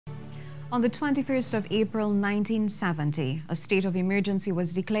On the 21st of April 1970, a state of emergency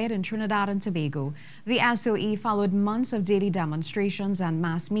was declared in Trinidad and Tobago. The SOE followed months of daily demonstrations and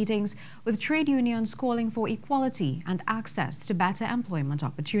mass meetings, with trade unions calling for equality and access to better employment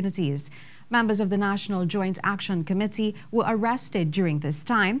opportunities. Members of the National Joint Action Committee were arrested during this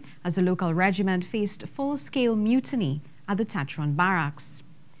time as the local regiment faced full-scale mutiny at the Tetron Barracks.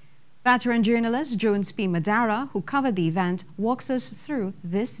 Veteran journalist Jones P. Madeira, who covered the event, walks us through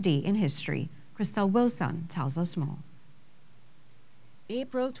this day in history. Khrystal Wilson tells us more.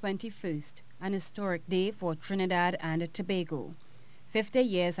 April 21st, an historic day for Trinidad and Tobago. 50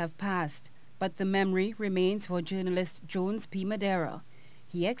 years have passed, but the memory remains for journalist Jones P. Madeira.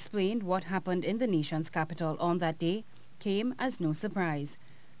 He explained what happened in the nation's capital on that day came as no surprise.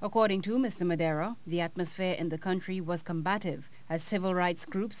 According to Mr. Madeira, the atmosphere in the country was combative as civil rights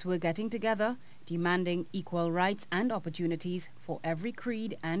groups were getting together, demanding equal rights and opportunities for every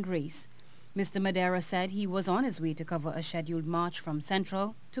creed and race. Mr. Madeira said he was on his way to cover a scheduled march from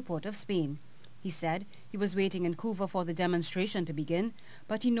Central to Port of Spain. He said he was waiting in Cuba for the demonstration to begin,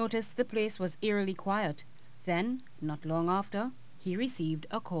 but he noticed the place was eerily quiet. Then, not long after, he received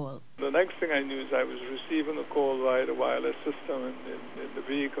a call. The next thing I knew is I was receiving a call via the wireless system in the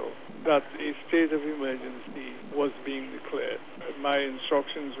vehicle that a state of emergency was being declared. My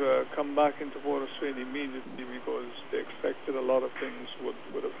instructions were come back into Port of Spain immediately because they expected a lot of things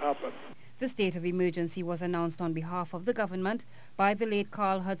would have happened. The state of emergency was announced on behalf of the government by the late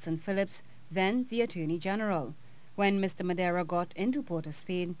Carl Hudson Phillips, then the Attorney General. When Mr. Madeira got into Port of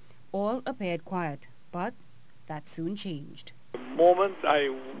Spain, all appeared quiet, but that soon changed. The moment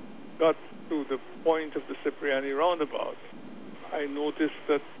I got to the point of the Cipriani roundabout, I noticed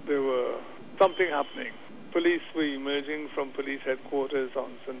that there was something happening. Police were emerging from police headquarters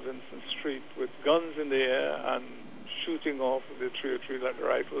on St. Vincent Street with guns in the air and shooting off the 303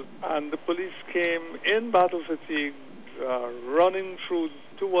 rifles. And the police came in battle fatigue, running towards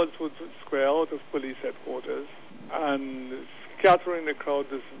Woodford Square out of police headquarters and scattering the crowd,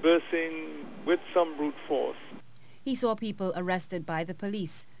 dispersing with some brute force. He saw people arrested by the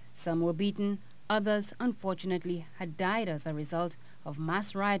police. Some were beaten, others unfortunately had died as a result of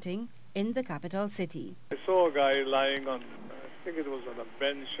mass rioting in the capital city. I saw a guy lying on, I think it was on a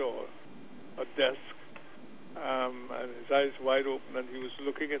bench or a desk, and his eyes wide open, and he was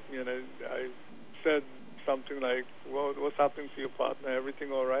looking at me, and I said something like, "Well, what's happening to your partner?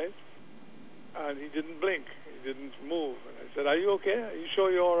 Everything all right?" And he didn't blink, he didn't move. And I said, "Are you okay? Are you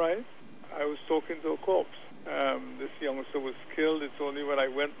sure you're all right?" I was talking to a corpse. This youngster was killed. It's only when I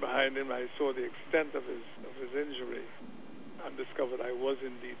went behind him I saw the extent of his injury and discovered I was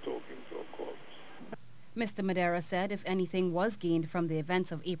indeed talking to a corpse. Mr. Madeira said if anything was gained from the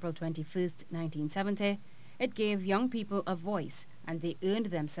events of April 21st, 1970, it gave young people a voice and they earned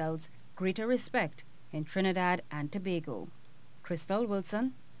themselves greater respect in Trinidad and Tobago. Khrystal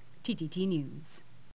Wilson, TTT News.